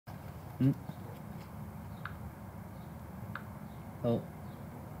Hmm. Oh.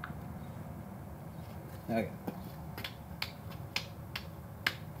 Okay.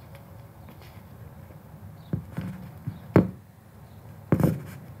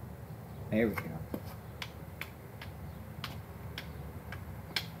 There we go.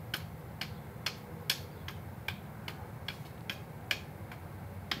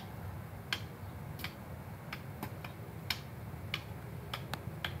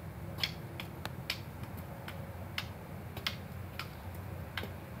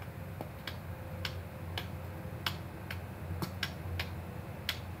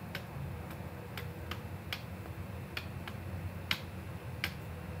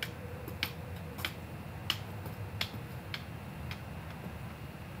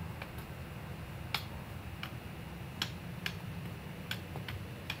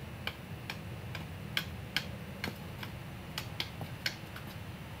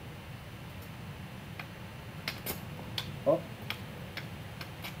 Oh.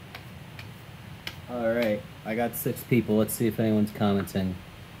 All right. I got 6 people. Let's see if anyone's commenting.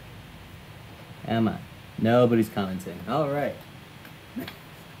 Am I? Nobody's commenting. All right.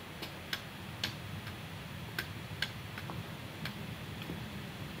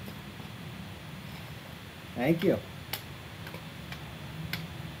 Thank you.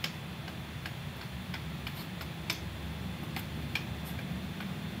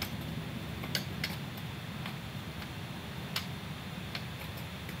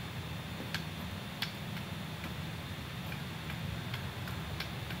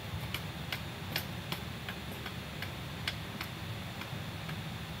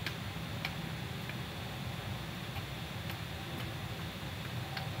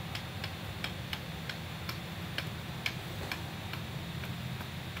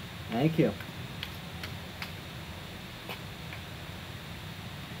 Thank you.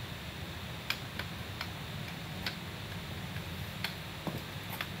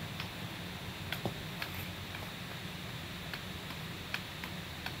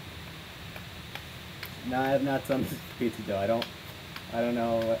 No, I have not done pizza dough. I don't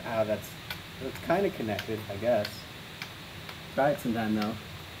know how it's kind of connected, I guess. Try it sometime though.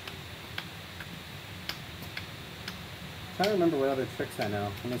 Trying to remember what other tricks I know.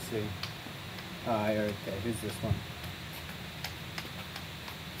 Let me see. Okay, here's this one.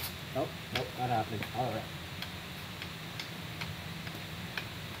 Nope, not happening. All right.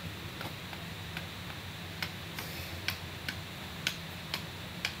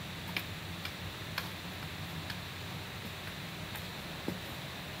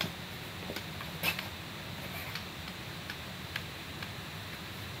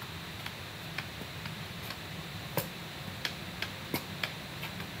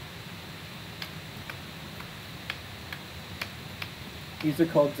 These are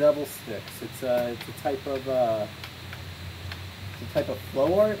called devil sticks. It's a type of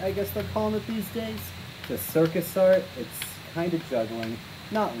flow art, I guess they're calling it these days. It's a circus art. It's kind of juggling.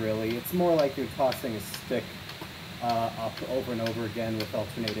 Not really. It's more like you're tossing a stick up over and over again with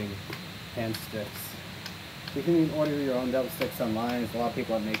alternating hand sticks. You can even order your own devil sticks online. There's a lot of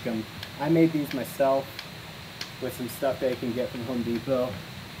people that make them. I made these myself with some stuff that you can get from Home Depot.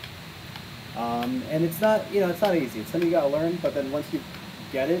 And it's not, it's not easy. It's something you gotta learn, but then once you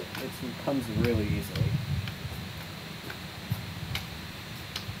get it, it comes really easily.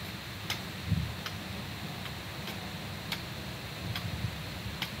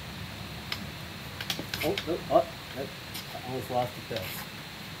 Oh, I almost lost the fist.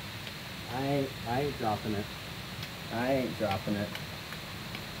 I ain't dropping it. I ain't dropping it.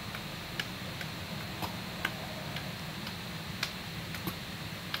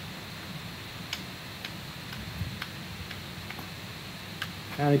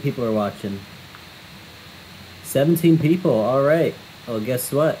 How many people are watching? 17 people, all right. Well,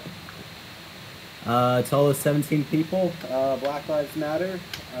 guess what? It's all those 17 people. Black Lives Matter.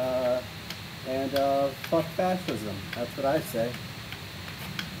 And fuck fascism. That's what I say.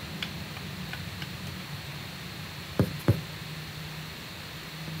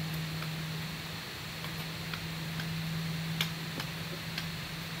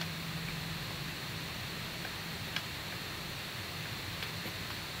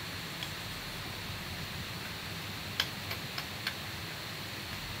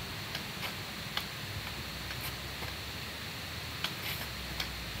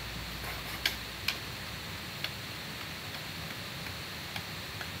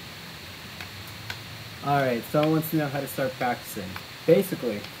 Alright, someone wants to know how to start practicing.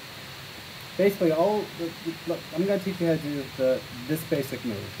 Basically, look, I'm going to teach you how to do this basic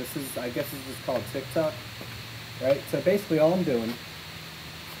move. I guess this is called TikTok, right? So basically all I'm doing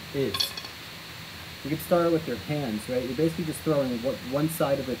is, you can start with your hands, right? You're basically just throwing one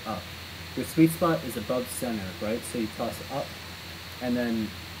side of it up. Your sweet spot is above center, right? So you toss it up, and then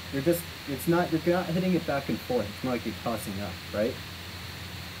you're not hitting it back and forth. It's more like you're tossing up, right?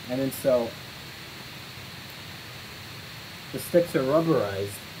 And then so the sticks are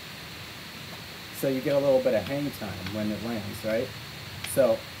rubberized, so you get a little bit of hang time when it lands, right?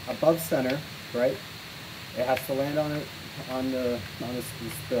 So above center, right? It has to land on it,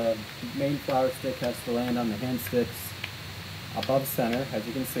 the main flower stick has to land on the hand sticks above center, as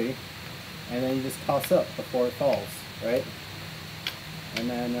you can see, and then you just toss up before it falls, right? And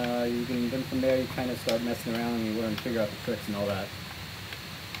then then from there you kind of start messing around and you learn to figure out the tricks and all that.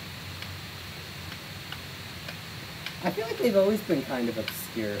 I feel like they've always been kind of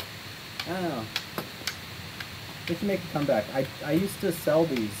obscure. I don't know. They should make a comeback. I used to sell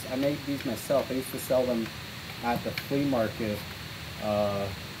these. I made these myself. I used to sell them at the flea market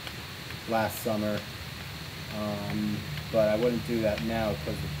last summer. But I wouldn't do that now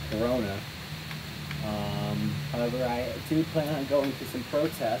because of Corona. However, I do plan on going to some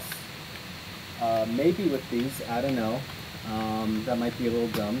protests. Maybe with these, I don't know. That might be a little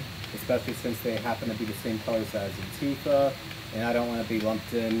dumb, especially since they happen to be the same colors as Antifa, and I don't want to be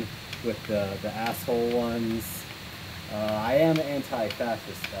lumped in with the asshole ones. I am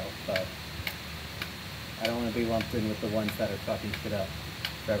anti-fascist though, but I don't want to be lumped in with the ones that are fucking shit up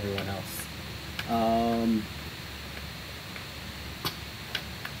for everyone else.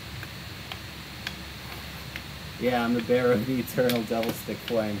 Yeah, I'm the bearer of the eternal devil stick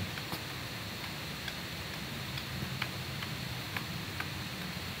flame.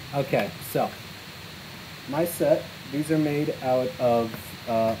 Okay, so my set, these are made out of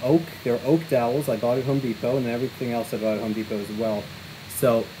oak. They're oak dowels. I bought at Home Depot, and everything else I bought at Home Depot as well.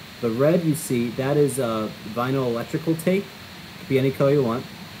 So the red you see, that is vinyl electrical tape. It could be any color you want.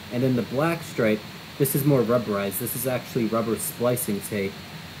 And then the black stripe, this is more rubberized. This is actually rubber splicing tape.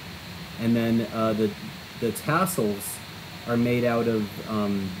 And then the tassels are made out of,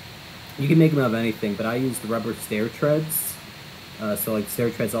 you can make them out of anything, but I used rubber stair treads. So like stair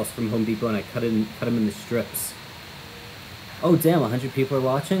treads also from Home Depot, and I cut them in the strips. Oh damn, 100 people are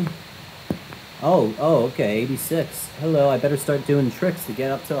watching? Oh, okay, 86. Hello, I better start doing tricks to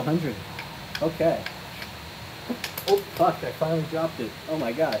get up to 100. Okay. Oh fuck, I finally dropped it. Oh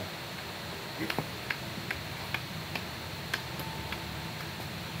my god.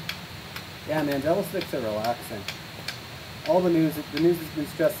 Yeah man, devil sticks are relaxing. All the news has been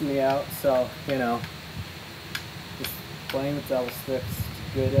stressing me out, so, you know, just playing with devil sticks,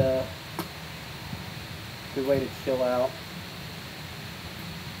 it's a good way to chill out.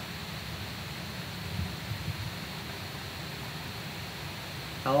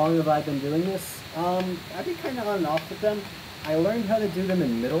 How long have I been doing this? I've been kind of on and off with them. I learned how to do them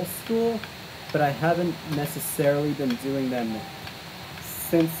in middle school, but I haven't necessarily been doing them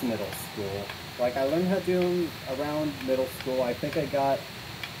since middle school. Like, I learned how to do them around middle school. I think I got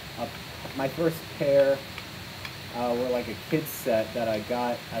my first pair were like a kid's set that I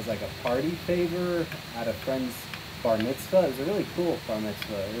got as like a party favor at a friend's bar mitzvah. It was a really cool bar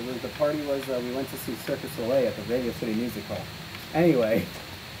mitzvah. The party was, we went to see Cirque du Soleil at the Radio City Music Hall. Anyway,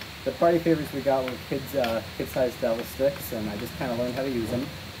 the party favorites we got were kid-sized devil sticks, and I just kind of learned how to use them.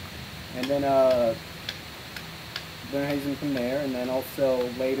 And then learned how to use them from there, and then also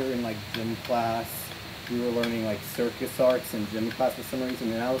later in like gym class, we were learning like circus arts in gym class for some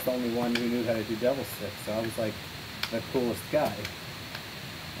reason, and I was the only one who knew how to do devil sticks, so I was like the coolest guy.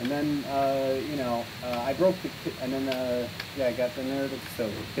 And then, you know, I broke the, and then, yeah, I got the nerd, so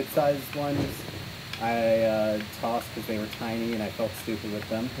kid-sized ones, I tossed because they were tiny and I felt stupid with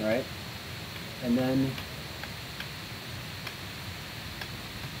them, right? And then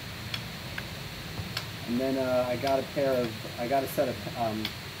I got a set of,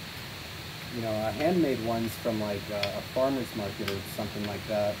 you know, handmade ones from like a farmer's market or something like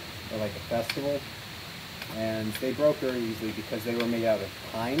that, or like a festival. And they broke very easily because they were made out of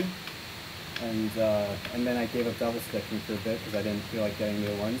pine. And then I gave up double sticking for a bit because I didn't feel like getting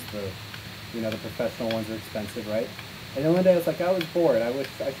new ones. You know, the professional ones are expensive, right? And then one day I was like, I was bored. I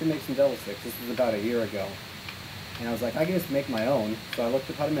should make some devil sticks. This was about a year ago. And I was like, I can just make my own. So I looked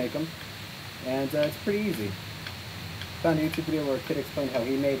up how to make them. And it's pretty easy. Found a YouTube video where a kid explained how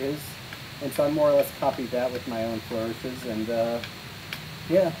he made his. And so I more or less copied that with my own flourishes. And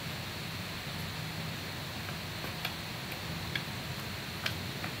yeah.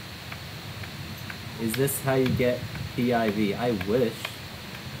 Is this how you get PIV? I wish.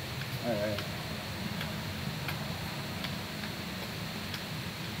 Alright.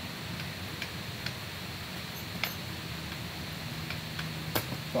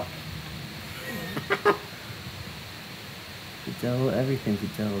 Fuck. Adele, everything's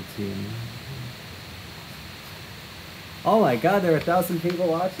Adele to me. Oh my god, there are 1,000 people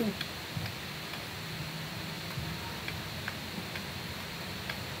watching?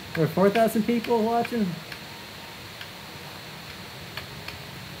 There are 4,000 people watching?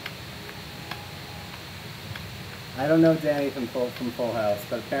 I don't know Danny from Full House,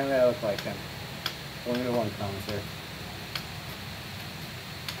 but apparently I look like him. Only to one concert.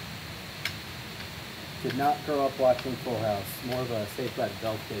 Did not grow up watching Full House. More of a Safe by the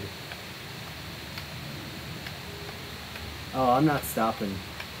Bell kid. Oh, I'm not stopping.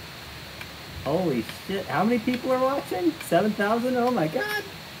 Holy shit. How many people are watching? 7,000? Oh my god.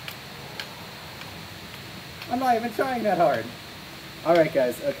 I'm not even trying that hard. Alright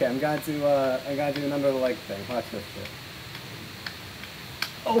guys, okay, I'm gonna do another leg thing. Watch this shit.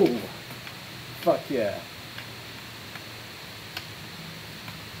 Oh! Fuck yeah.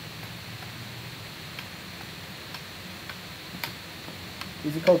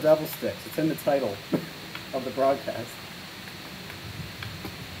 These are called devil sticks. It's in the title of the broadcast.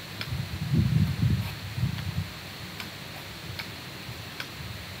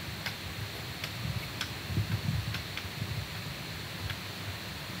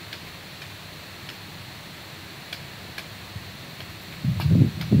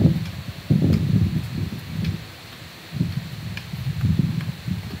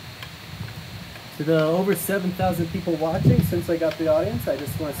 To the over 7,000 people watching, since I got the audience, I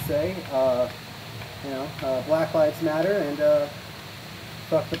just want to say, Black Lives Matter and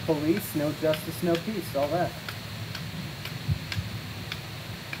fuck the police, no justice, no peace, all that.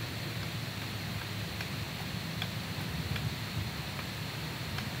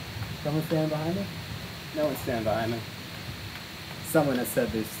 Someone stand behind me? No one stand behind me. Someone has said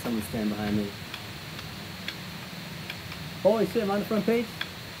there's someone stand behind me. Holy shit, I'm on the front page?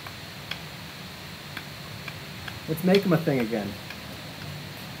 Let's make him a thing again.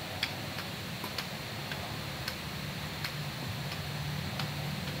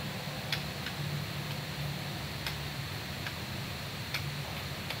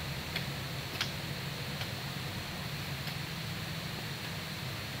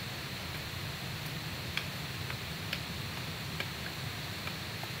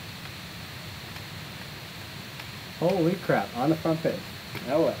 Holy crap, on the front page.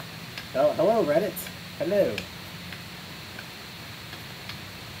 No way. Oh, hello, Reddit. Hello.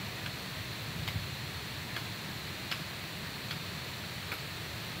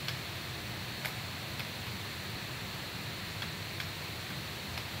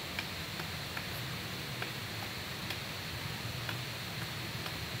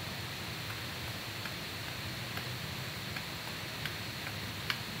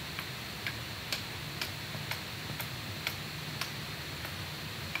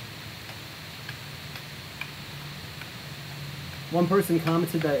 One person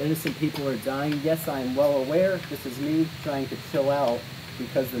commented that innocent people are dying. Yes, I am well aware. This is me trying to chill out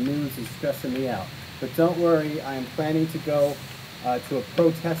because the news is stressing me out. But don't worry, I am planning to go to a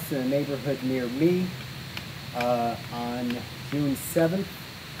protest in a neighborhood near me on June 7th.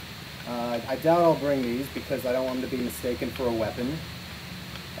 I doubt I'll bring these because I don't want them to be mistaken for a weapon.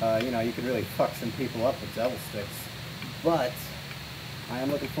 You could really fuck some people up with devil sticks. But I am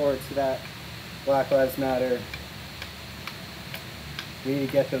looking forward to that. Black Lives Matter. We need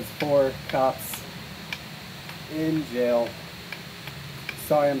to get those 4 cops in jail.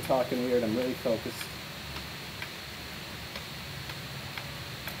 Sorry I'm talking weird, I'm really focused.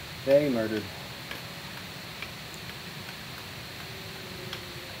 They murdered.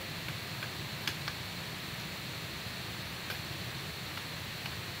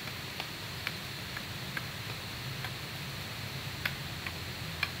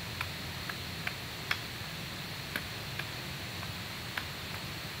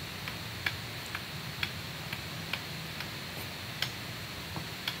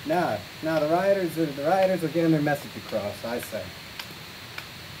 No, the rioters are getting their message across, I say.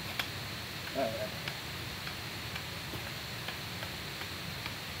 Alright.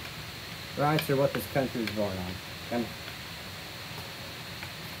 Riots are what this country is born on.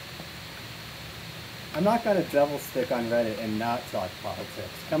 I'm not gonna devil stick on Reddit and not talk politics.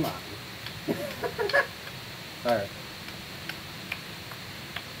 Come on. Alright.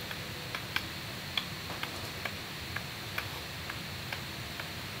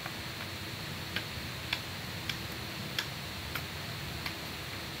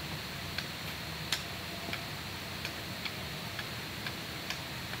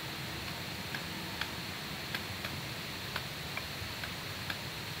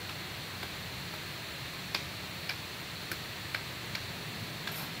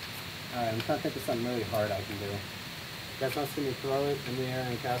 Alright, I'm trying to think of something really hard I can do. You guys want to see me throw it in the air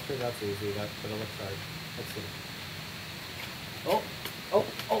and cast it? That's easy, but it looks hard. Let's see. Oh! Oh!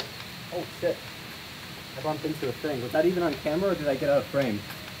 Oh! Oh, shit. I bumped into a thing. Was that even on camera, or did I get out of frame?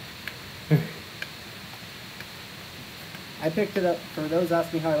 I picked it up, for those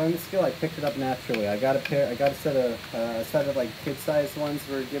asking how I learned the skill, I picked it up naturally. I got a set of like kid-sized ones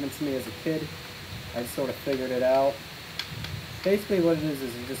were given to me as a kid. I sort of figured it out. Basically what it is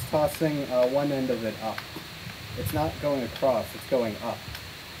you're just tossing one end of it up. It's not going across, it's going up.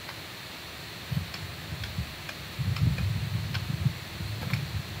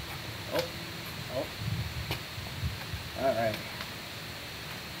 Oh, oh. Alright.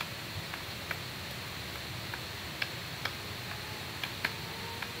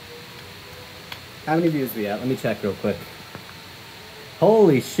 How many views we at? Let me check real quick.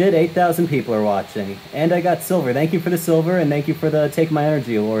 Holy shit, 8,000 people are watching. And I got silver. Thank you for the silver, and thank you for the Take My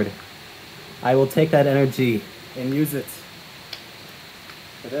Energy award. I will take that energy and use it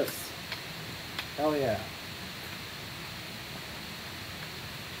for this. Hell yeah.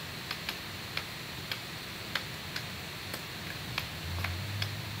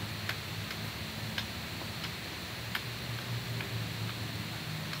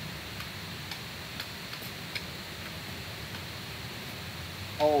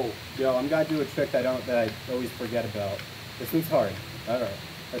 Oh, yo, I'm gonna do a trick that I always forget about. This one's hard. Alright,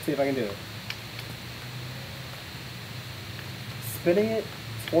 let's see if I can do it. Spinning it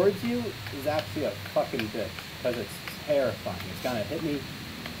towards you is actually a fucking bitch, because it's terrifying. It's gonna hit me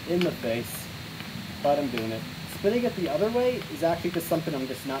in the face, but I'm doing it. Spinning it the other way is actually just something I'm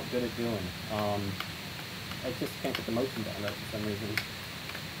just not good at doing. I just can't get the motion down right for some reason.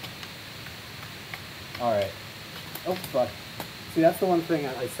 Alright. Oh, fuck. See, that's the one thing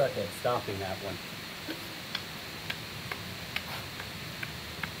I suck at, stopping that one.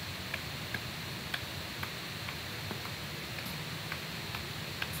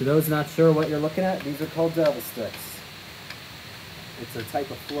 For those not sure what you're looking at, these are called devil sticks. It's a type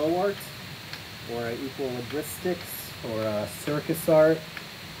of flow art, or equilibristics, or a circus art,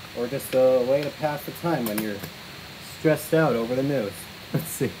 or just a way to pass the time when you're stressed out over the news. Let's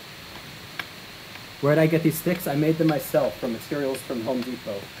see. Where did I get these sticks? I made them myself from materials from Home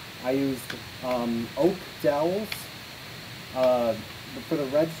Depot. I used oak dowels. For the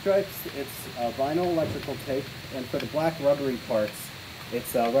red stripes, it's vinyl electrical tape, and for the black rubbery parts,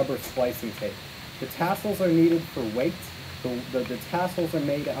 it's rubber splicing tape. The tassels are needed for weight. The tassels are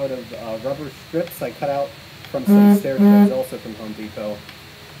made out of rubber strips I cut out from some stair treads, also from Home Depot.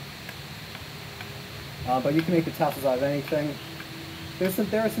 But you can make the tassels out of anything. There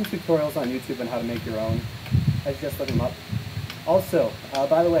are some tutorials on YouTube on how to make your own. I just look them up. Also,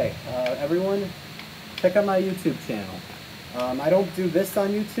 by the way, everyone, check out my YouTube channel. I don't do this on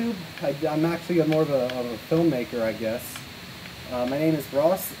YouTube. I'm actually more of a filmmaker, I guess. My name is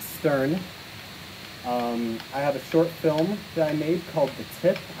Ross Stern. I have a short film that I made called The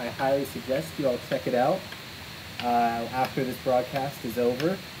Tip. I highly suggest you all check it out after this broadcast is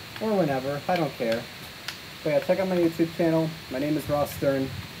over, or whenever, I don't care. So yeah, check out my YouTube channel. My name is Ross Stern.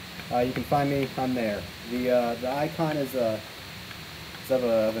 You can find me on there. The icon is of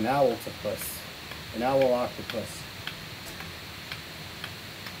an owl-octopus. An owl-octopus.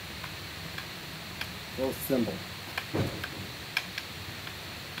 Little symbol.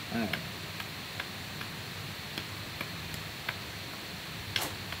 Alright.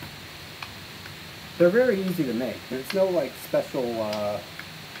 They're very easy to make. There's no like special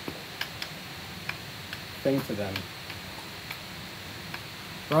thing to them.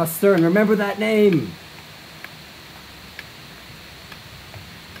 Ross Stern, remember that name!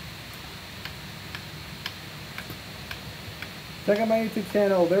 Check out my YouTube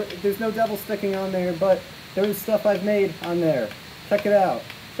channel. There's no devil sticking on there, but there is stuff I've made on there. Check it out.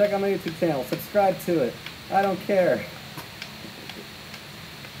 Check out my YouTube channel. Subscribe to it. I don't care.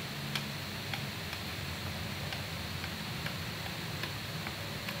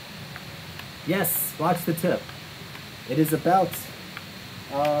 Yes, watch The Tip. It is about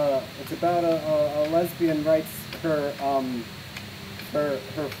a lesbian writes her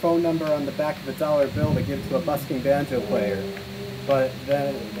phone number on the back of a dollar bill to give to a busking banjo player, but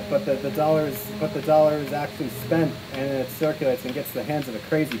the dollar is actually spent, and it circulates and gets to the hands of a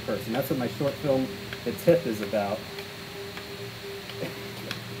crazy person. That's what my short film The Tip is about.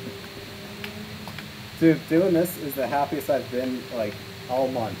 Dude, doing this is the happiest I've been like all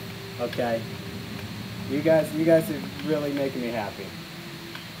month. Okay, you guys are really making me happy.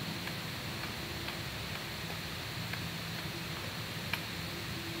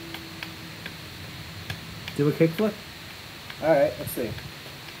 Do a kickflip? Alright, let's see.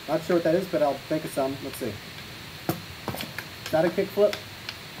 Not sure what that is, but I'll think of some. Let's see. Is that a kickflip?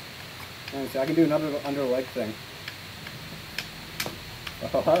 Let me see. I can do another under leg thing.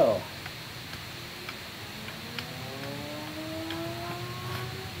 Oh.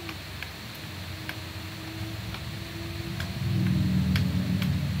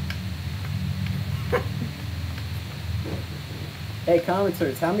 Hey,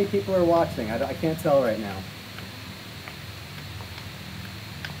 commenters, how many people are watching? I can't tell right now.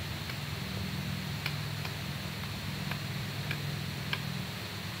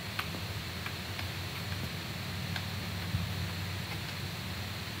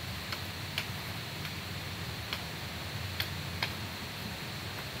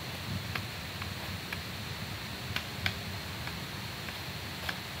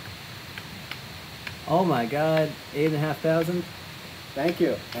 Oh my god, 8,500? Thank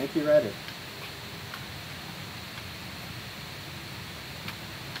you, Reddit.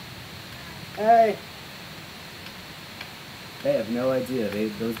 Hey! They have no idea,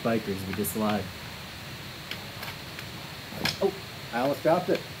 those bikers were just live. Oh, I almost dropped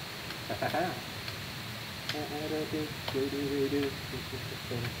it.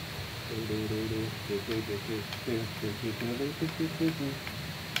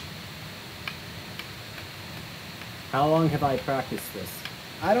 How long have I practiced this?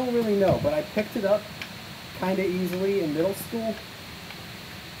 I don't really know, but I picked it up kind of easily in middle school.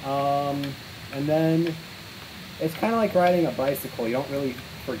 And then it's kind of like riding a bicycle. You don't really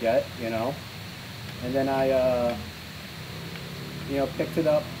forget, you know? And then I, picked it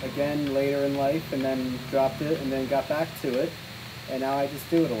up again later in life and then dropped it and then got back to it. And now I just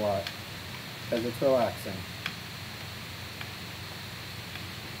do it a lot because it's relaxing.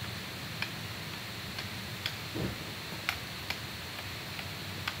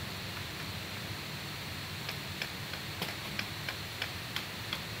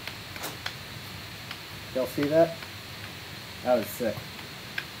 Y'all see that? That was sick.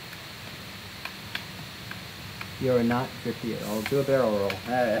 You're not tricky at all. Do a barrel roll.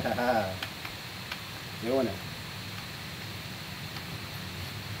 Doing it.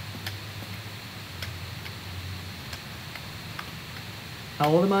 How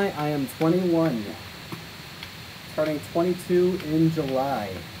old am I? I am 21. Turning 22 in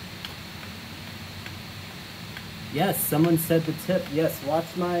July. Yes, someone said the tip. Yes,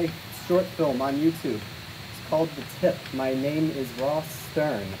 watch my short film on YouTube. It's called The Tip. My name is Ross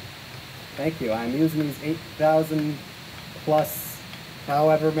Stern. Thank you. I'm using these 8,000 plus,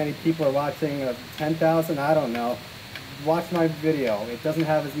 however many people are watching, 10,000, I don't know. Watch my video. It doesn't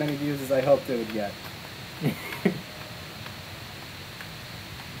have as many views as I hoped it would get.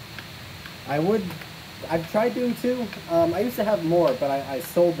 I've tried doing two. I used to have more, but I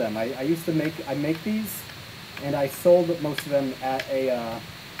sold them. I make these, and I sold most of them at a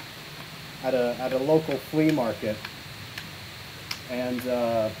local flea market. And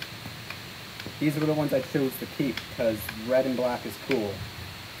these are the ones I chose to keep because red and black is cool.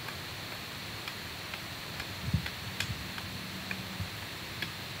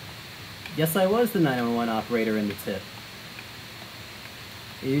 Yes, I was the 911 operator in the tip.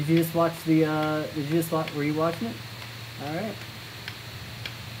 Did you just watch the, were you watching it? Alright.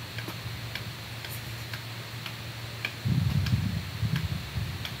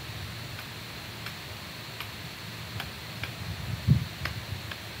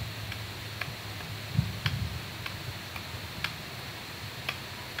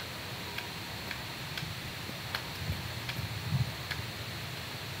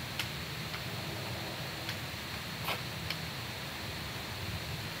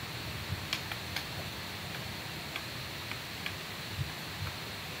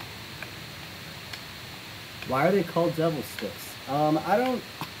 Why are they called devil sticks? I'm not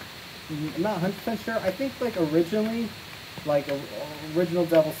 100% sure. I think like originally, original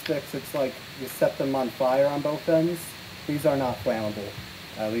devil sticks, it's like you set them on fire on both ends. These are not flammable.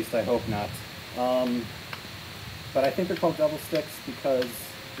 At least I hope not. But I think they're called devil sticks because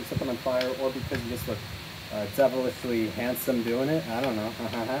you set them on fire or because you just look devilishly handsome doing it. I don't know.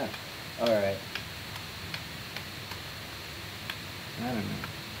 Alright. I don't know.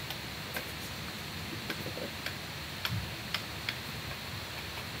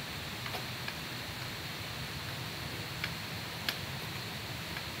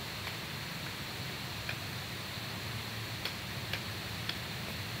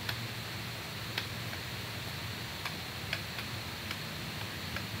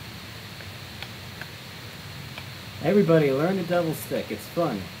 Everybody, learn a devil stick. It's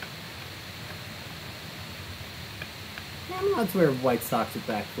fun. Yeah, I'm allowed to wear white socks with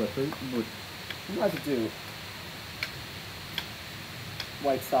backflip. I'm allowed to do.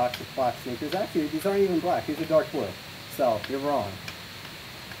 white socks with black sneakers. Actually, these aren't even black. These are dark blue. So, you're wrong.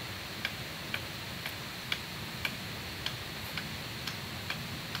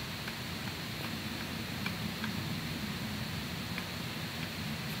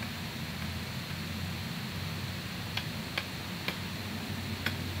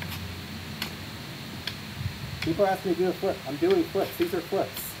 People ask me to do a flip. I'm doing flips. These are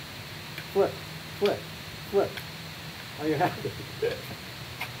flips. Flip, flip, flip. Are you happy?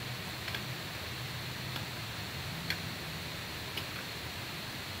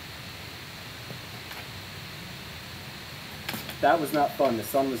 That was not fun. The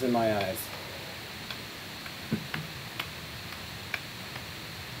sun was in my eyes.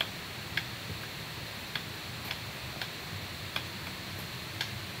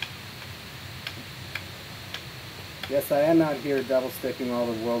 Yes, I am out here devil sticking while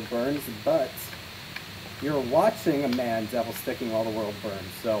the world burns, but you're watching a man devil sticking while the world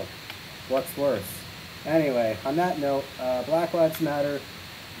burns, so what's worse? Anyway, on that note, Black Lives Matter.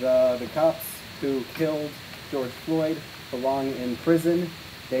 The cops who killed George Floyd belong in prison.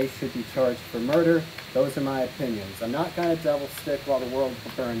 They should be charged for murder. Those are my opinions. I'm not going to devil stick while the world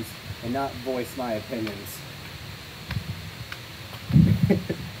burns and not voice my opinions.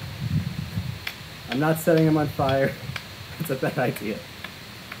 I'm not setting him on fire. It's a bad idea.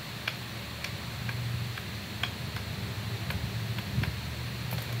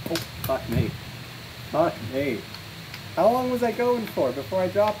 Oh, fuck me. Fuck me. How long was I going for before I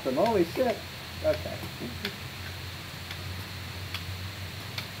dropped them? Holy shit. Okay.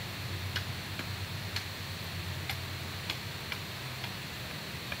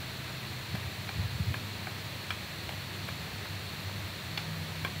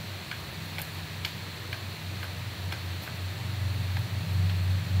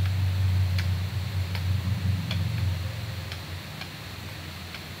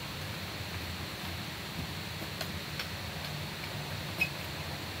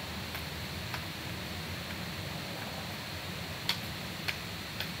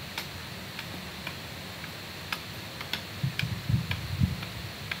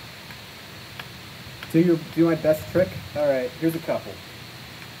 Do my best trick? Alright, here's a couple.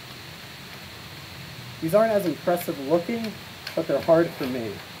 These aren't as impressive looking, but they're hard for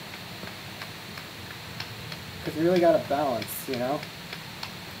me. Because you really gotta balance, you know?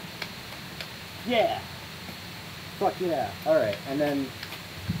 Yeah! Fuck yeah. Alright, and then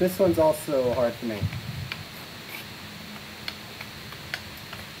this one's also hard for me.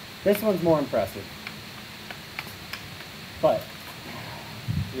 This one's more impressive. But,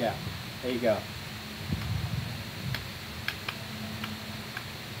 yeah, there you go.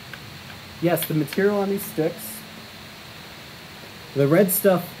 Yes, the material on these sticks, the red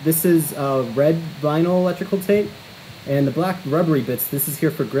stuff, this is red vinyl electrical tape, and the black rubbery bits, this is here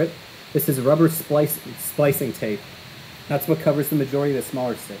for grip. This is rubber splicing tape. That's what covers the majority of the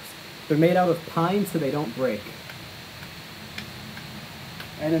smaller sticks. They're made out of pine so they don't break.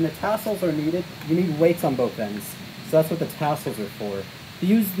 And then the tassels are needed. You need weights on both ends, so that's what the tassels are for.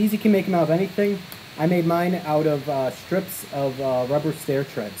 These you can make them out of anything. I made mine out of strips of rubber stair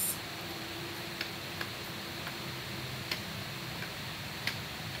treads.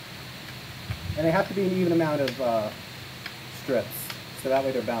 And they have to be an even amount of strips, so that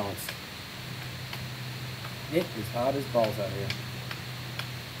way they're balanced. It is hot as balls out here.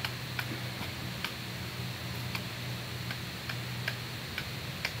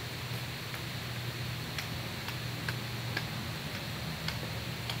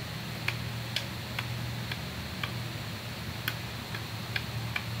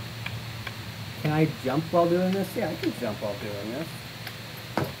 Can I jump while doing this? Yeah, I can jump while doing this.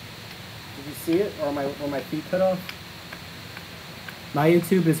 Did you see it? Or were my feet cut off? My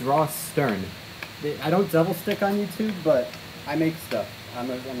YouTube is Ross Stern. I don't double stick on YouTube, but I make stuff. I'm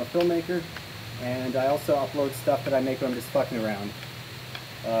a filmmaker, and I also upload stuff that I make when I'm just fucking around.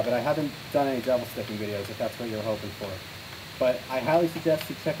 But I haven't done any double sticking videos, if that's what you're hoping for. But I highly suggest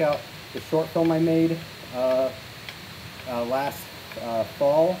you check out the short film I made last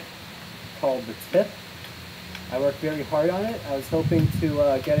fall called The Tip. I worked very hard on it. I was hoping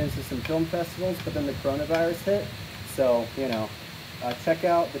to get into some film festivals, but then the coronavirus hit. So, you know, check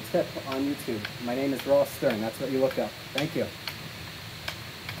out The Tip on YouTube. My name is Ross Stern. That's what you look up. Thank you.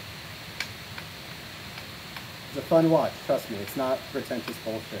 It's a fun watch. Trust me. It's not pretentious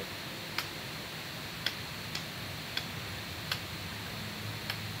bullshit.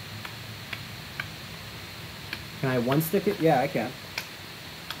 Can I one stick it? Yeah, I can.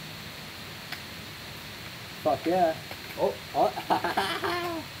 Fuck yeah. Oh,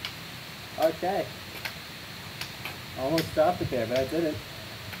 oh. Okay. Almost stopped it there, but I didn't.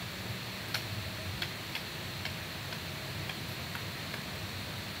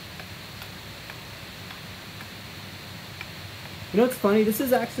 You know what's funny? This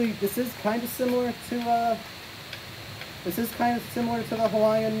is kind of similar to the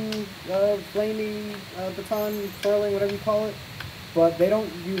Hawaiian flamey baton twirling, whatever you call it. But they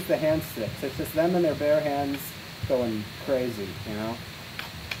don't use the hand sticks. It's just them and their bare hands going crazy, you know?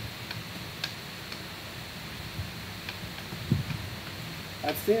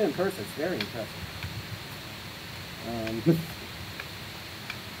 I've seen it in person. It's very impressive.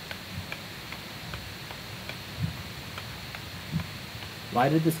 Why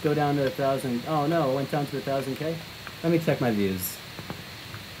did this go down to 1,000? Oh no, it went down to 1,000K? Let me check my views.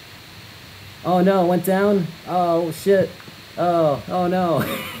 Oh no, it went down? Oh shit. Oh no.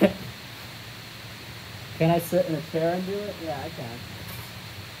 Can I sit in a chair and do it? Yeah, I can.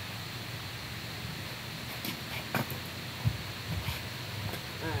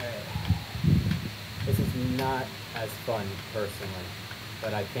 Alright. This is not as fun, personally,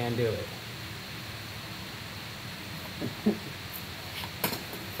 but I can do it.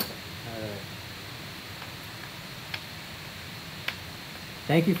 Alright.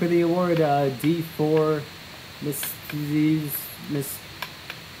 Thank you for the award, D4, Mr.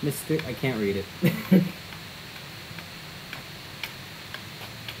 I can't read it.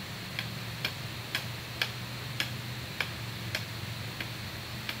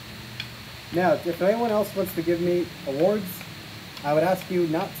 Now, if anyone else wants to give me awards, I would ask you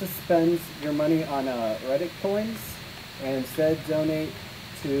not to spend your money on Reddit coins and instead donate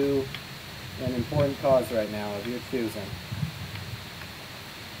to an important cause right now of your choosing.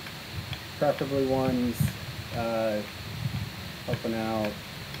 Preferably ones helping out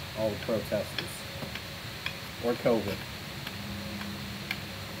all the protesters. Or COVID.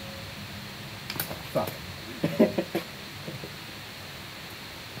 Fuck.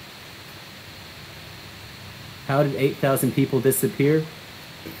 How did 8,000 people disappear?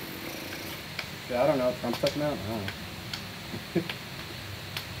 I don't know. Trump took them out? I don't know.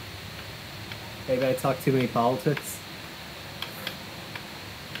 Maybe I talk too many politics?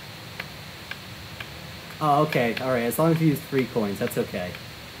 Oh, okay. Alright. As long as you use 3 coins, that's okay.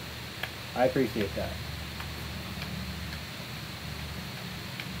 I appreciate that.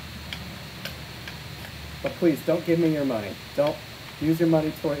 But please, don't give me your money. Don't use your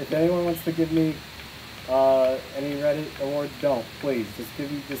money toward... If anyone wants to give me any Reddit awards, don't. Please. Just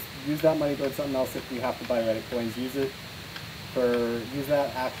use that money towards something else if you have to buy Reddit coins. Use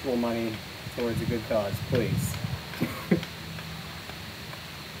that actual money towards a good cause, please.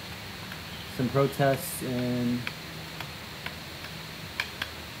 Some protests and...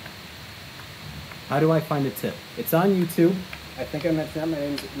 How do I find a tip? It's on YouTube. I think I mentioned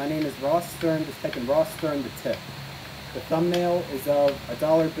that. My name is Ross Stern. Just type in Ross Stern the tip. The thumbnail is of a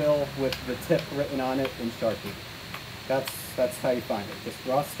dollar bill with the tip written on it in Sharpie. That's how you find it. Just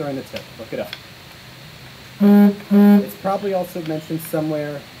Ross Stern the tip. Look it up. It's probably also mentioned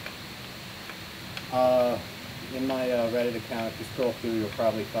somewhere in my Reddit account. If you scroll through, you'll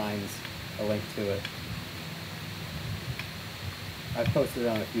probably find a link to it. I posted it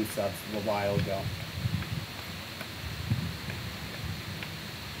on a few subs a while ago.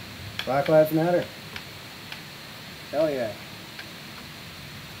 Black Lives Matter. Hell yeah.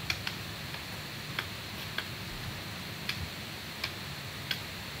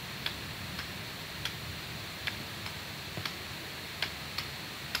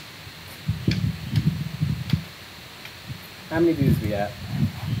 How many views we at?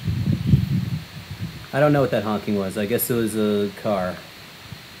 I don't know what that honking was. I guess it was a car.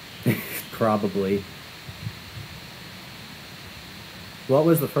 Probably. What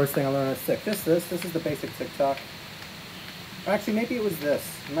was the first thing I learned on Stick? Just this. This is the basic TikTok. Actually, maybe it was this.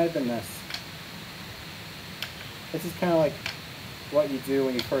 It might have been this. This is kind of like what you do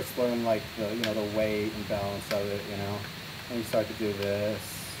when you first learn, like, the weight and balance of it, you know? And you start to do this.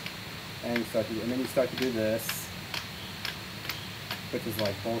 And then you start to do this. Which is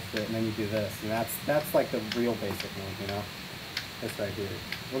like bullshit, and then you do this. And that's like the real basic one, you know? This right here.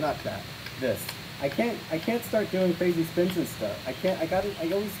 Well, not that. This. I can't start doing crazy spins and stuff. I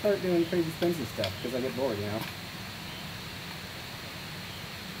always start doing crazy spins and stuff because I get bored, you know?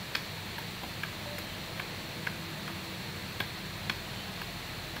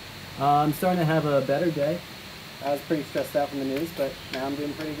 I'm starting to have a better day. I was pretty stressed out from the news, but now I'm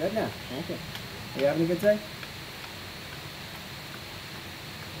doing pretty good now. Okay. Are you having a good day?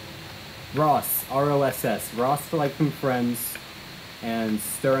 Ross, R-O-S-S. Ross like from Friends, and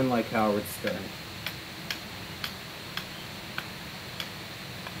Stern like Howard Stern.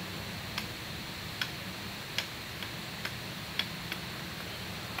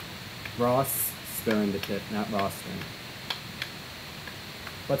 Ross Stern the tip, not Ross Stern.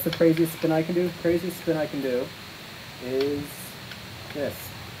 What's the craziest spin I can do? Craziest spin I can do is this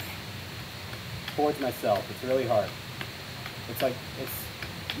towards myself. It's really hard. It's like,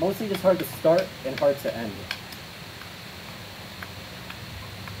 it's mostly just hard to start and hard to end.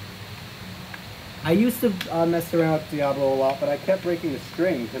 I used to mess around with Diablo a lot, but I kept breaking the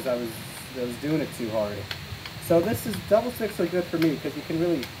string because I was doing it too hard. So double sticks are good for me because you can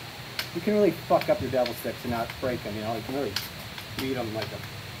really fuck up your double sticks and not break them. You know, you can really beat them like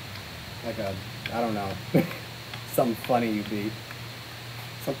a I don't know, something funny you beat,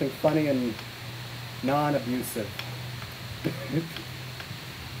 something funny and non-abusive.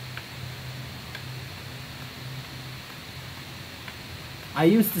 I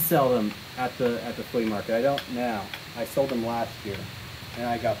used to sell them at the flea market. I don't now. I sold them last year, and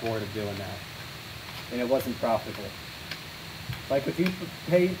I got bored of doing that, and it wasn't profitable. Like, would you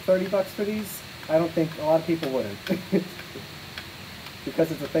pay $30 for these? I don't think a lot of people wouldn't,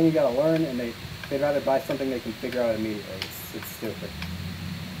 because it's a thing you gotta learn, and they'd rather buy something they can figure out immediately. It's stupid.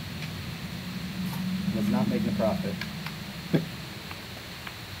 It was not making a profit.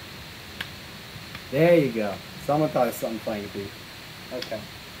 There you go. Someone thought of something funny to beat. Okay.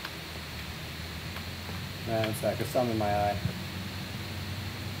 One sec, there's some in my eye.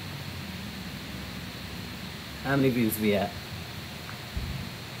 How many views we at?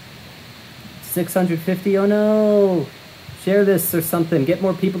 650? Oh no! Share this or something. Get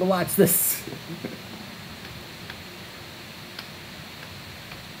more people to watch this.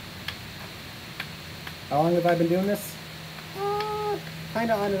 How long have I been doing this? Kind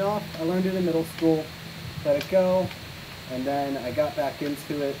of on and off. I learned it in middle school. Let it go. And then I got back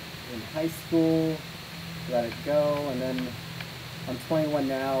into it in high school, let it go, and then I'm 21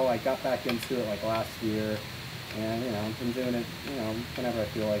 now. I got back into it like last year, and I've been doing it, whenever I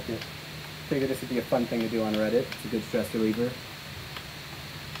feel like it. Figured this would be a fun thing to do on Reddit. It's a good stress reliever.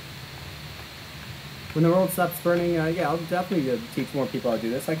 When the world stops burning, yeah, I'll definitely teach more people how to do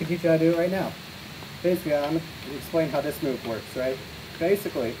this. I can teach you how to do it right now. Basically, I'm going to explain how this move works, right?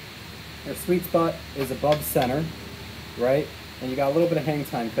 Basically, your sweet spot is above center, right? And you got a little bit of hang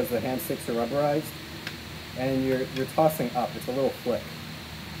time because the hand sticks are rubberized. And you're tossing up. It's a little flick,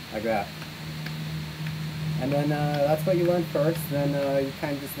 like that. And then that's what you learn first. Then you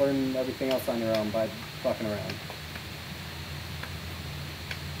kind of just learn everything else on your own by fucking around.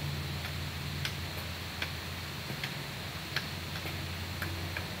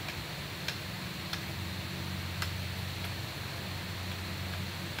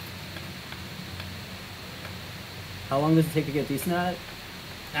 How long does it take to get decent at it?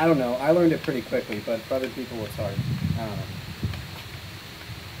 I don't know. I learned it pretty quickly, but for other people it's hard. I don't know.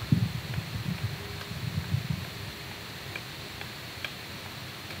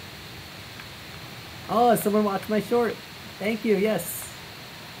 Oh, someone watched my short. Thank you, yes.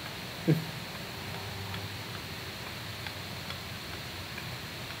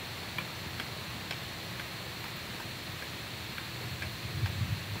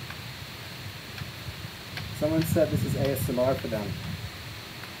 Someone said this is ASMR for them.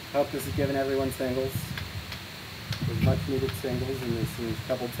 I hope this is giving everyone tingles. There's much needed tingles in this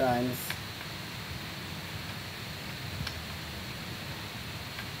couple times.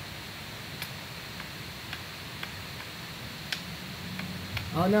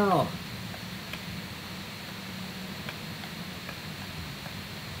 Oh no!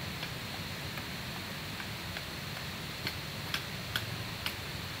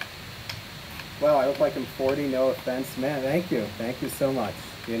 Wow, I look like I'm 40, no offense. Man, thank you. Thank you so much.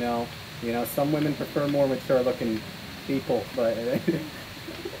 You know, some women prefer more mature looking people, but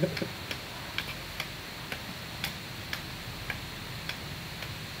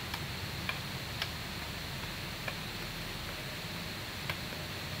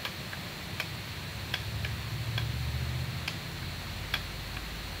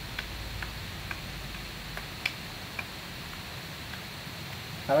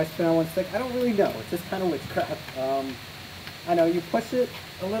how do I spin on one stick? I don't really know. It's just kind of witchcraft. I know you push it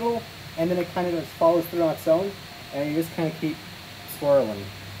a little, and then it kind of just follows through on its own, and you just kind of keep swirling.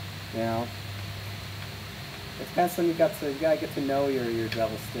 It's kind of something you gotta get to know your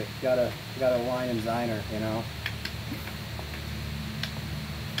double stick. You gotta wine and dine her,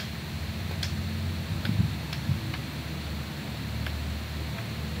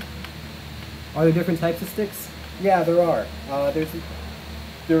 Are there different types of sticks? Yeah, there are. There's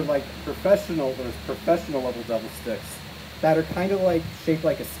professional level double sticks that are kind of like shaped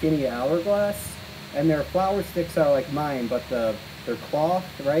like a skinny hourglass, and their flower sticks are like mine, but they're cloth,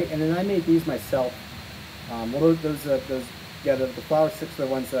 right? And then I made these myself. The flower sticks are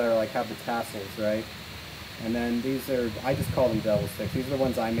the ones that are like have the tassels, right? And then these are, I just call them devil sticks. These are the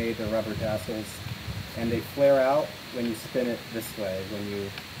ones I made, the rubber tassels. and they flare out when you spin it this way. When you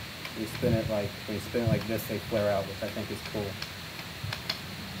spin it like this, they flare out, which I think is cool.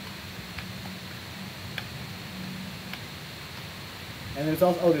 And there's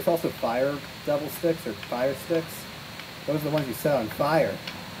also fire devil sticks or fire sticks. Those are the ones you set on fire.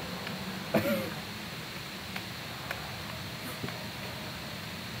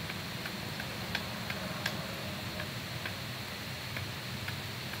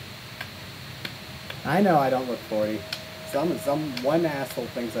 I know I don't look 40. One asshole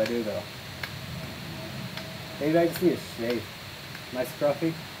thinks I do though. Maybe I just need a shave. Am I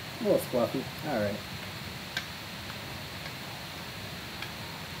scruffy? I'm a little scruffy. Alright.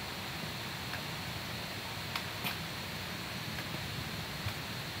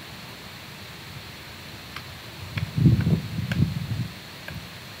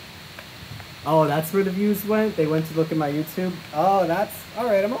 Oh, that's where the views went? They went to look at my YouTube? Oh, that's...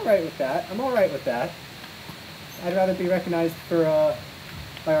 Alright, I'm alright with that. I'm alright with that. I'd rather be recognized for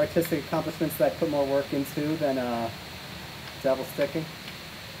my artistic accomplishments that I put more work into than devil sticking.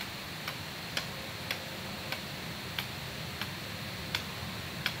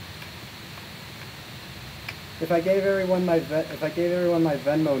 If I gave everyone my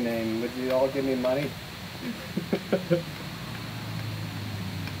Venmo name, would you all give me money?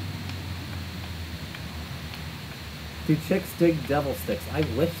 Do chicks dig devil sticks? I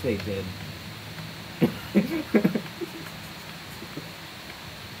wish they did.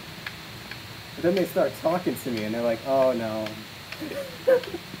 But then they start talking to me and they're like, oh no.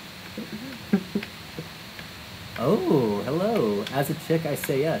 Oh, hello. As a chick, I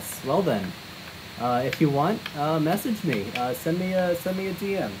say yes. Well then, if you want, message me. Send me a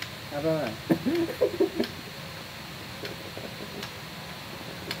DM. How about that?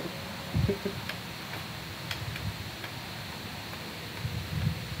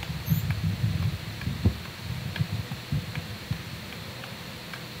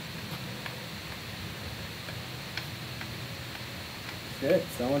 Shit,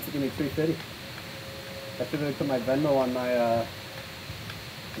 someone wants to give me $3.50. I should have put my Venmo on my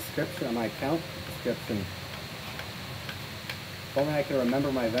description, on my account description. If only I could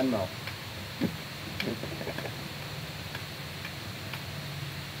remember my Venmo.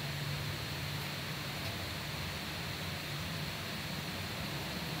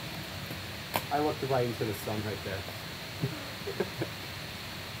 I looked right into the sun right there.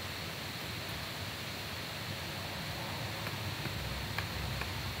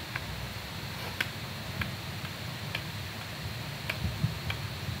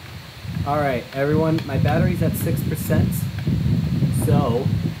 Alright, everyone, my battery's at 6%, so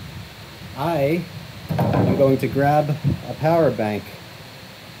I am going to grab a power bank.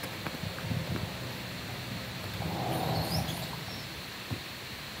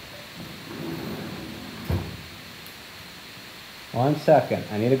 One second,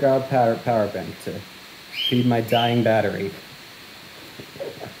 I need to grab a power bank to feed my dying battery.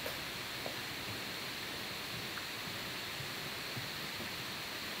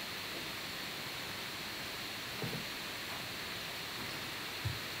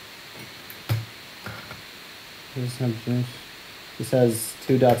 Here's some juice. This has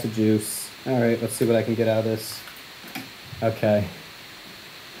 2 dots of juice. Alright, let's see what I can get out of this. Okay.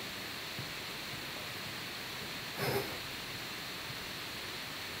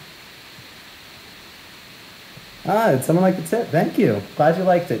 Ah, did someone like the tip? Thank you. Glad you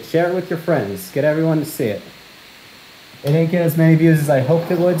liked it. Share it with your friends. Get everyone to see it. It didn't get as many views as I hoped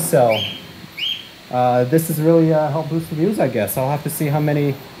it would, so this has really helped boost the views, I guess. I'll have to see how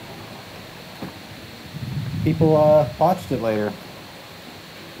many people watched it later.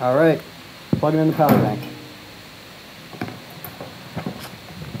 Alright, plug it in the power bank.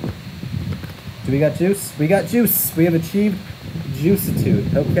 Do we got juice? We got juice! We have achieved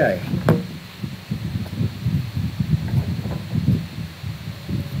juicitude. Okay.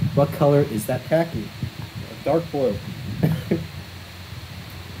 What color is that khaki? Dark blue.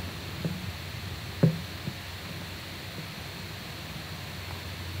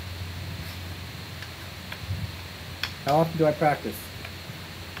 How often do I practice?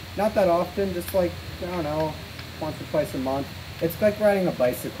 Not that often, just like, I don't know, once or twice a month. It's like riding a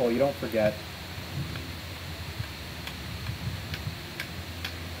bicycle, you don't forget.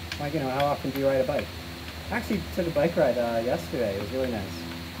 Like, you know, how often do you ride a bike? I actually took a bike ride yesterday, it was really nice.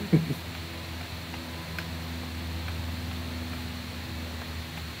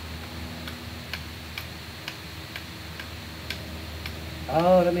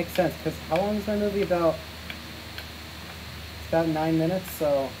 Oh, that makes sense, because how long is my movie about? About 9 minutes,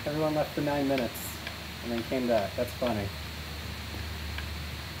 so everyone left for 9 minutes and then came back. That's funny.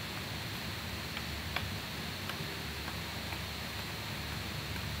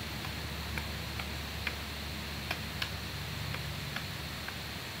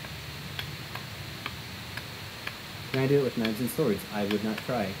 Can I do it with knives and swords? I would not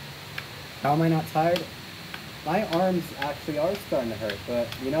try. How am I not tired? My arms actually are starting to hurt, but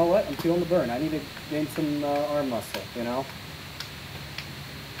you know what? I'm feeling the burn. I need to gain some arm muscle, you know?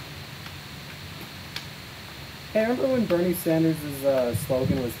 Hey, remember when Bernie Sanders'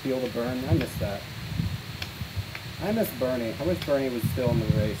 slogan was "Feel the burn"? I miss that. I miss Bernie. I wish Bernie was still in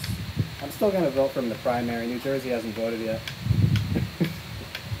the race. I'm still going to vote for him in the primary. New Jersey hasn't voted yet.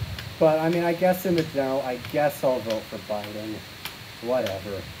 But, I mean, I guess in the general, I guess I'll vote for Biden.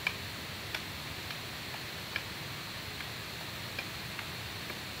 Whatever.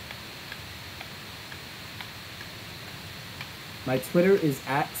 My Twitter is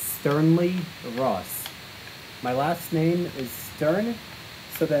 @SternlyRoss. My last name is Stern,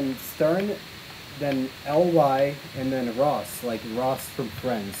 so then Stern, then L-Y, and then Ross, like Ross from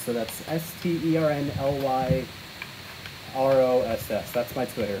Friends. So that's STERNLYROSS. That's my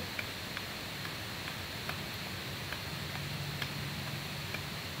Twitter.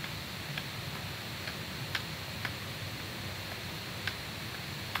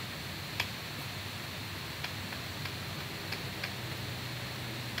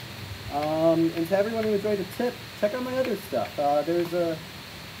 And to everyone who enjoyed the tip, check out my other stuff. There's a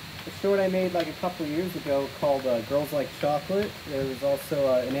short I made like a couple of years ago called Girls Like Chocolate. There was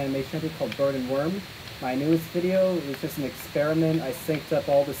also an animation I did called Bird and Worm. My newest video was just an experiment. I synced up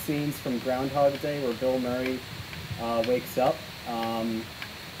all the scenes from Groundhog Day where Bill Murray wakes up. I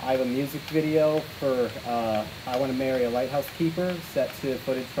have a music video for I Want to Marry a Lighthouse Keeper set to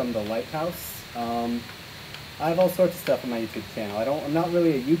footage from the lighthouse. I have all sorts of stuff on my YouTube channel. I'm not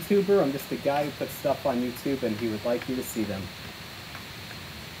really a YouTuber, I'm just a guy who puts stuff on YouTube and he would like you to see them.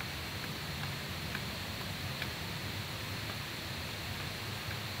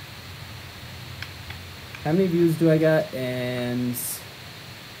 How many views do I got? And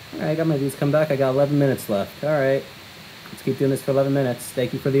alright, I got my views come back. I got 11 minutes left. Alright. Let's keep doing this for 11 minutes.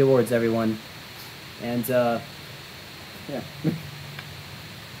 Thank you for the awards, everyone. And yeah.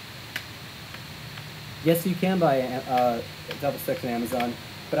 Yes, you can buy double sticks on Amazon,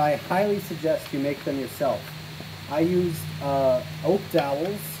 but I highly suggest you make them yourself. I used oak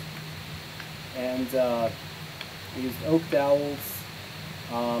dowels, and a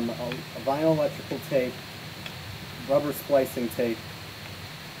vinyl electrical tape, rubber splicing tape,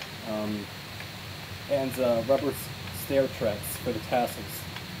 and rubber stair treads for the tassels.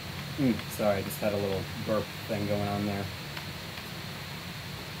 Sorry, I just had a little burp thing going on there.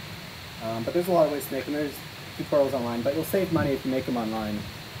 But there's a lot of ways to make them. There's tutorials online, but you'll save money if you make them online.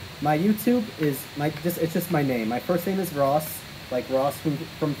 My YouTube is it's just my name. My first name is Ross, like Ross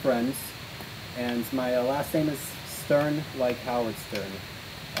from Friends, and my last name is Stern, like Howard Stern.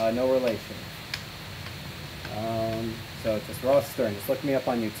 No relation. So it's just Ross Stern. Just look me up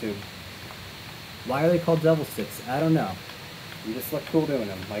on YouTube. Why are they called devil sticks? I don't know. You just look cool doing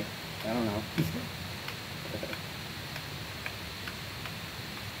them. Like, I don't know.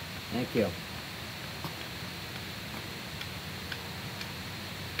 Thank you.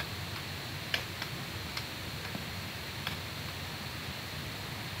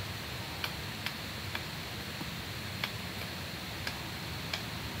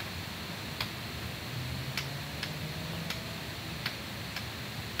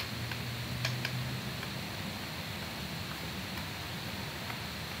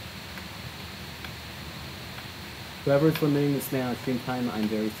 Whoever's limiting this man on stream time, I'm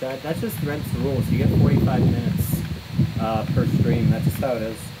very sad. That's just Rent's rules. You get 45 minutes per stream. That's just how it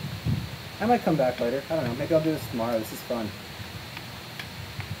is. I might come back later. I don't know. Maybe I'll do this tomorrow. This is fun.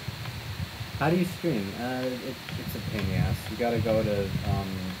 How do you stream? It's a pain in the ass. You gotta go to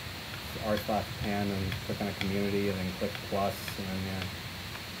r/pan and click on a community and then click plus and then yeah.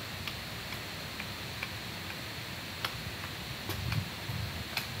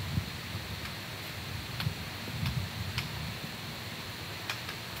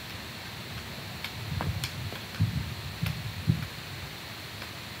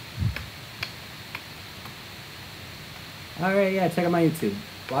 Alright, yeah, check out my YouTube.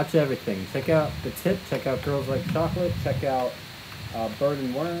 Watch everything. Check out The Tip, check out Girls Like Chocolate, check out Bird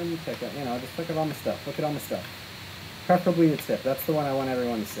and Worm, check out, just look at all my stuff. Look at all my stuff. Preferably The Tip. That's the one I want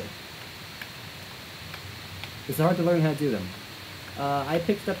everyone to see. It's hard to learn how to do them. I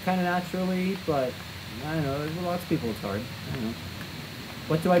picked it up kind of naturally, but I don't know, there's lots of people it's hard. I don't know.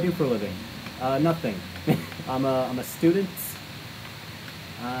 What do I do for a living? Nothing. I'm a student.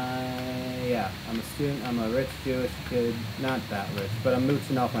 Yeah, I'm a student, I'm a rich Jewish kid, not that rich, but I'm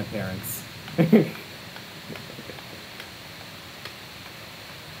mooching off my parents.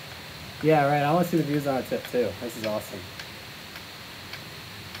 Yeah, right, I want to see the views on a tip too. This is awesome.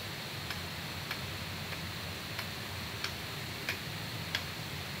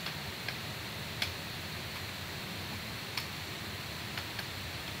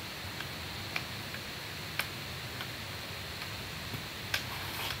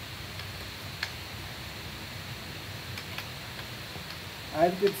 I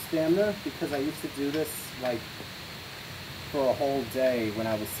have good stamina because I used to do this like for a whole day when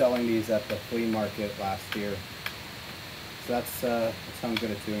I was selling these at the flea market last year. So that's how I'm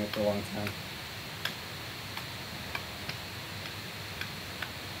good at doing it for a long time.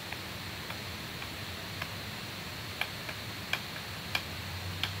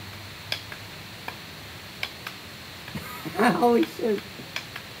 Holy shit.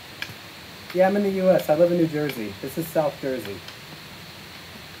 Yeah, I'm in the U.S. I live in New Jersey. This is South Jersey.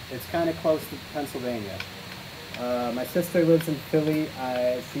 It's kind of close to Pennsylvania. My sister lives in Philly.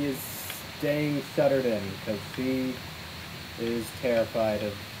 She is staying shuttered in because she is terrified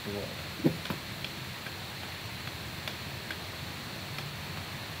of the war.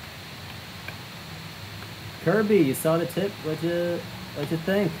 Kirby, you saw the tip? What'd you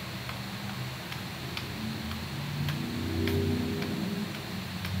think?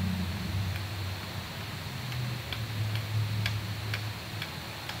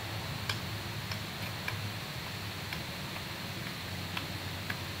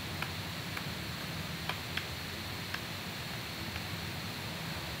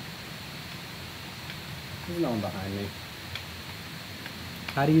 There's no one behind me.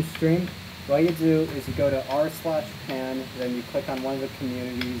 How do you stream? What you do is you go to r/pan, then you click on one of the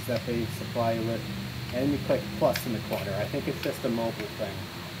communities that they supply you with, and then you click plus in the corner. I think it's just a mobile thing.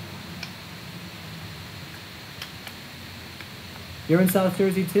 You're in South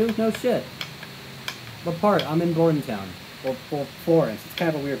Jersey too? No shit. What part? I'm in Bordentown. Well, Florence. It's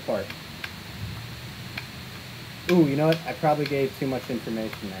kind of a weird part. Ooh, you know what? I probably gave too much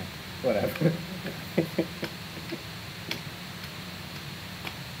information there. Whatever.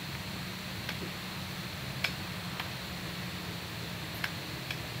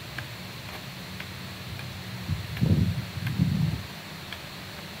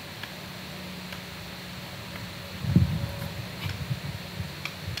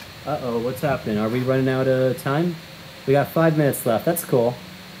 Uh-oh, what's happening? Are we running out of time? We got 5 minutes left. That's cool.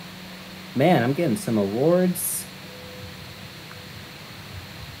 Man, I'm getting some awards.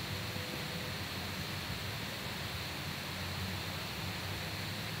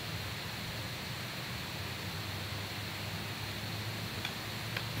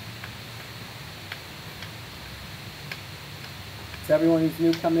 To everyone who's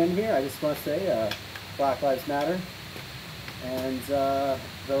new coming in here, I just want to say Black Lives Matter. And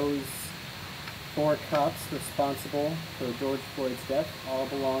those 4 cops responsible for George Floyd's death all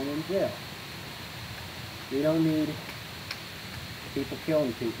belong in jail. We don't need people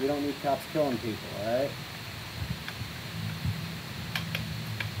killing people. We don't need cops killing people, alright?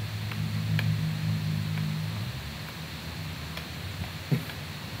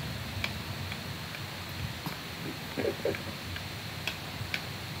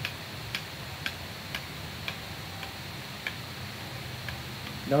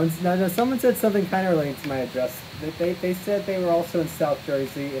 No, someone said something kind of relating to my address. They said they were also in South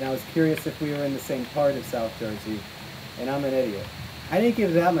Jersey, and I was curious if we were in the same part of South Jersey, and I'm an idiot. I didn't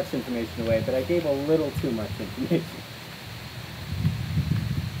give that much information away, but I gave a little too much information.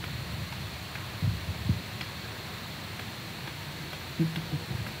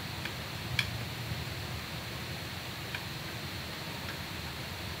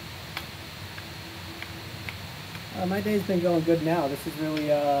 My day's been going good now. This has really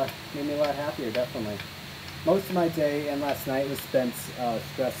made me a lot happier, definitely. Most of my day and last night was spent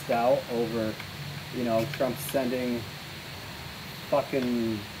stressed out over, you know, Trump sending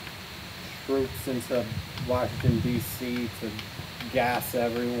fucking troops into Washington, D.C. to gas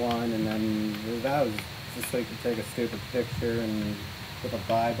everyone, and then that was just so he could take a stupid picture and put a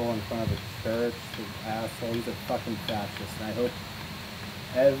Bible in front of a church. The asshole, he's a fucking fascist, and I hope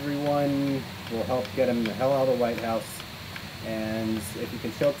everyone will help get him the hell out of the White House. And if you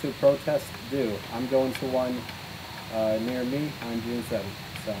can show up to a protest, do. I'm going to one near me on June 7th,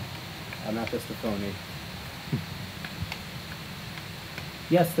 so I'm not just a phony.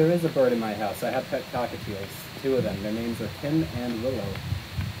 Yes, there is a bird in my house. I have pet cockatiels, 2 of them. Their names are Kim and Willow.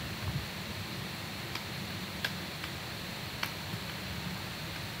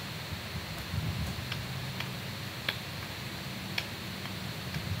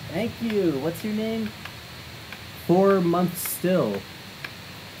 Thank you. What's your name? 4 months still.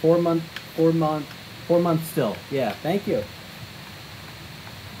 4 months still. Yeah, thank you.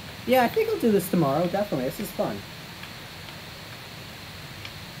 Yeah, I think I'll do this tomorrow, definitely. This is fun.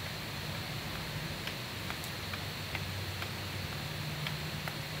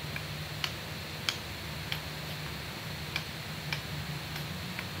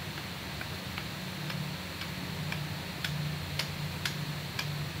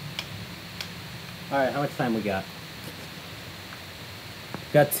 Alright, how much time we got?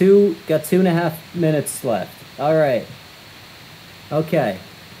 Got 2.5 minutes left. All right. Okay.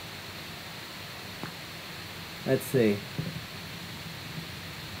 Let's see.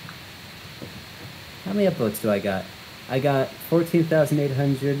 How many upvotes do I got? I got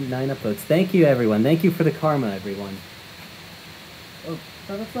 14,809 upvotes. Thank you, everyone. Thank you for the karma, everyone. Oh,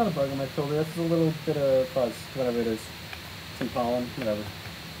 no, that's not a bug on my shoulder. That's a little bit of fuzz, whatever it is. Some pollen, whatever.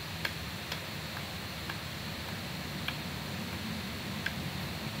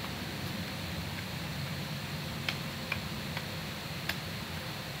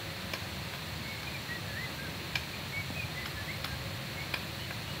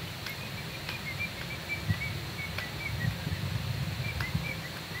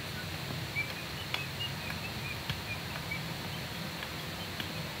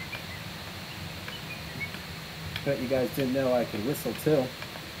 Bet you guys didn't know I could whistle too.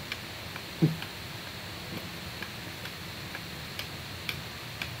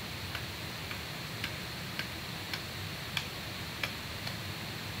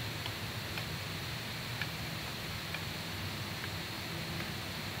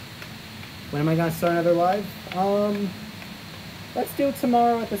 When am I gonna start another live? Let's do it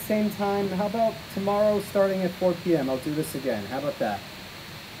tomorrow at the same time. How about tomorrow starting at 4 p.m.? I'll do this again. How about that?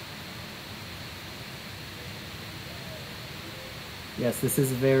 Yes, this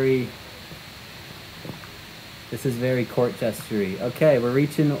is very court gestury. Okay, we're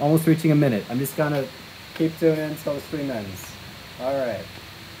almost reaching a minute. I'm just gonna keep doing it until the stream ends. All right.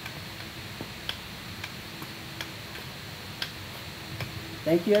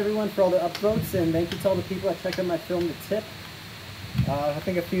 Thank you everyone for all the upvotes, and thank you to all the people that checked out my film, The Tip. I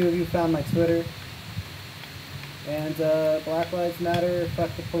think a few of you found my Twitter. And Black Lives Matter,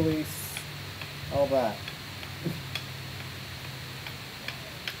 fuck the police, all that.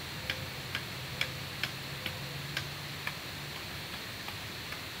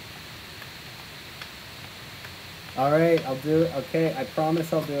 Alright, I'll do it. Okay, I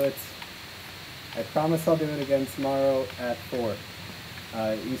promise I'll do it. I promise I'll do it again tomorrow at 4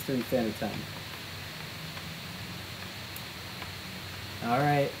 Eastern Standard Time.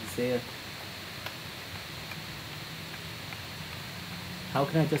 Alright, see ya. How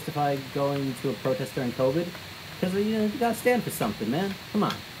can I justify going to a protest during COVID? Because, you gotta stand for something, man. Come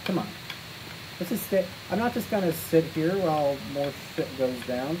on, come on. Let's just stay. I'm not just gonna sit here while more shit goes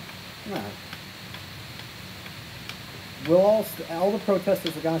down. No. All the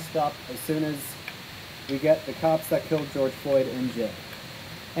protesters are gonna stop as soon as we get the cops that killed George Floyd in jail.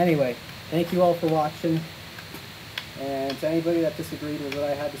 Anyway, thank you all for watching. And to anybody that disagreed with what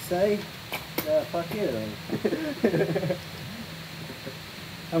I had to say, fuck you.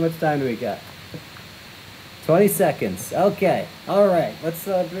 How much time do we got? 20 seconds. Okay. All right. Let's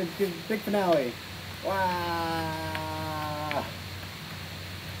big finale. Wow.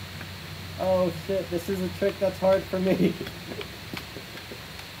 Oh shit! This is a trick that's hard for me.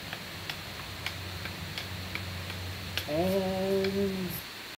 And